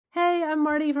I'm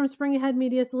Marty from Spring Ahead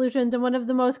Media Solutions, and one of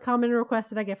the most common requests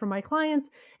that I get from my clients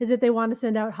is that they want to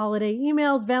send out holiday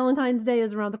emails. Valentine's Day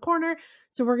is around the corner,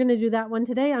 so we're going to do that one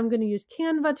today. I'm going to use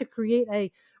Canva to create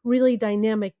a really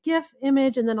dynamic GIF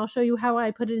image, and then I'll show you how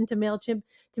I put it into MailChimp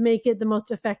to make it the most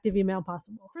effective email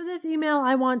possible. For this email,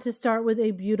 I want to start with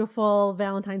a beautiful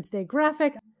Valentine's Day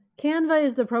graphic. Canva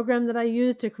is the program that I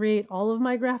use to create all of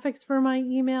my graphics for my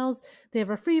emails. They have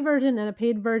a free version and a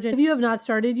paid version. If you have not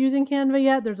started using Canva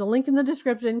yet, there's a link in the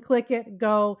description. Click it,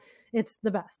 go. It's the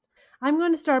best. I'm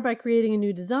going to start by creating a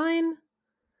new design.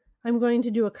 I'm going to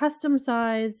do a custom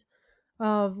size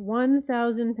of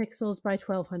 1000 pixels by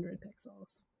 1200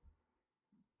 pixels.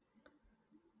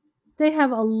 They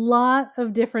have a lot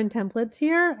of different templates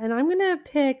here, and I'm going to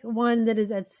pick one that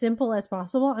is as simple as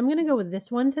possible. I'm going to go with this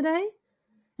one today.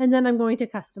 And then I'm going to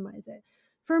customize it.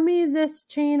 For me, this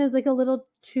chain is like a little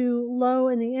too low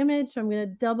in the image, so I'm going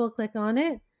to double click on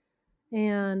it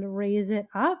and raise it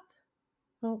up.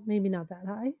 Oh, maybe not that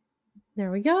high. There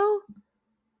we go.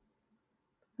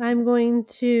 I'm going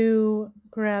to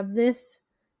grab this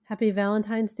Happy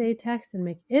Valentine's Day text and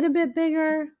make it a bit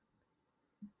bigger.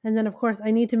 And then, of course, I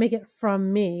need to make it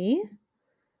from me.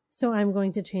 So I'm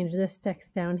going to change this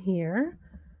text down here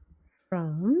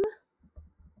from...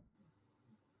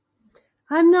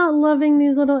 I'm not loving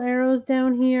these little arrows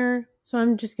down here, so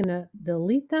I'm just going to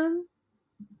delete them.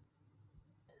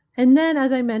 And then,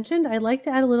 as I mentioned, I like to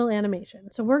add a little animation.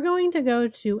 So we're going to go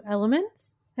to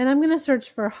Elements, and I'm going to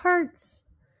search for hearts.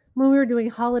 When we were doing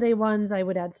holiday ones, I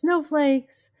would add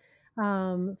snowflakes.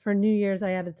 For New Year's,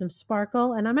 I added some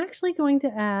sparkle, and I'm actually going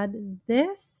to add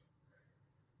this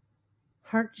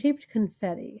heart-shaped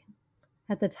confetti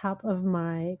at the top of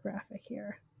my graphic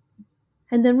here.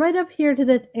 And then right up here to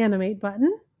this animate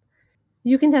button,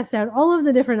 you can test out all of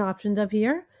the different options up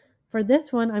here. For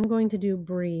this one, I'm going to do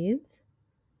breathe.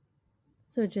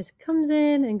 So it just comes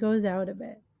in and goes out a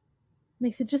bit.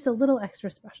 Makes it just a little extra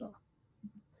special.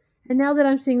 And now that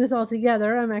I'm seeing this all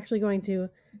together, I'm actually going to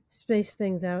space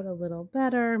things out a little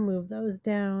better, move those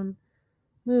down,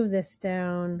 move this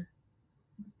down.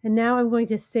 And now I'm going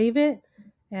to save it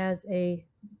as a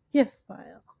GIF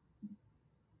file.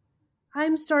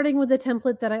 I'm starting with a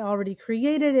template that I already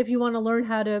created. If you want to learn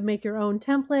how to make your own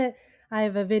template, I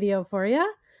have a video for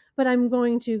you. But I'm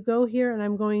going to go here and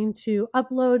I'm going to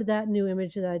upload that new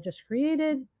image that I just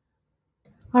created.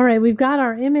 All right, we've got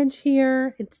our image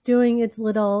here. It's doing its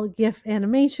little GIF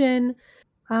animation.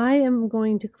 I am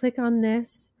going to click on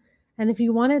this. And if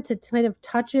you want it to kind of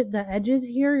touch the edges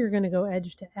here, you're going to go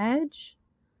edge to edge.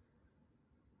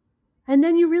 And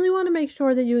then you really want to make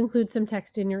sure that you include some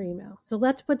text in your email. So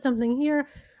let's put something here.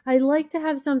 I like to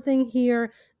have something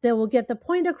here that will get the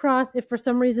point across if for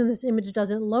some reason this image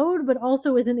doesn't load, but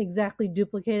also isn't exactly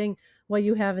duplicating what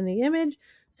you have in the image.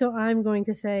 So I'm going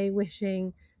to say,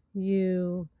 wishing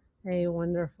you a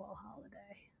wonderful holiday.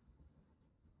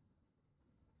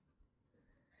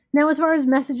 Now, as far as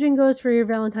messaging goes for your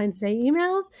Valentine's Day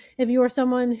emails, if you are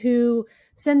someone who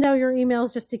sends out your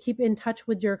emails just to keep in touch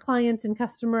with your clients and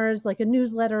customers, like a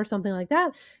newsletter or something like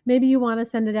that, maybe you want to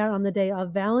send it out on the day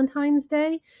of Valentine's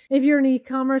Day. If you're an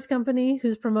e-commerce company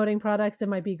who's promoting products that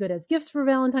might be good as gifts for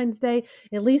Valentine's Day,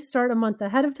 at least start a month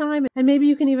ahead of time. And maybe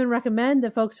you can even recommend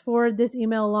that folks forward this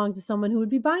email along to someone who would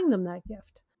be buying them that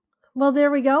gift. Well,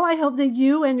 there we go. I hope that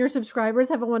you and your subscribers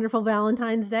have a wonderful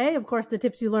Valentine's Day. Of course, the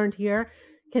tips you learned here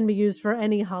can be used for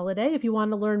any holiday. If you want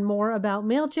to learn more about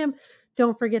MailChimp,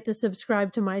 don't forget to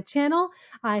subscribe to my channel.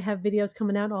 I have videos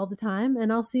coming out all the time,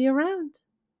 and I'll see you around.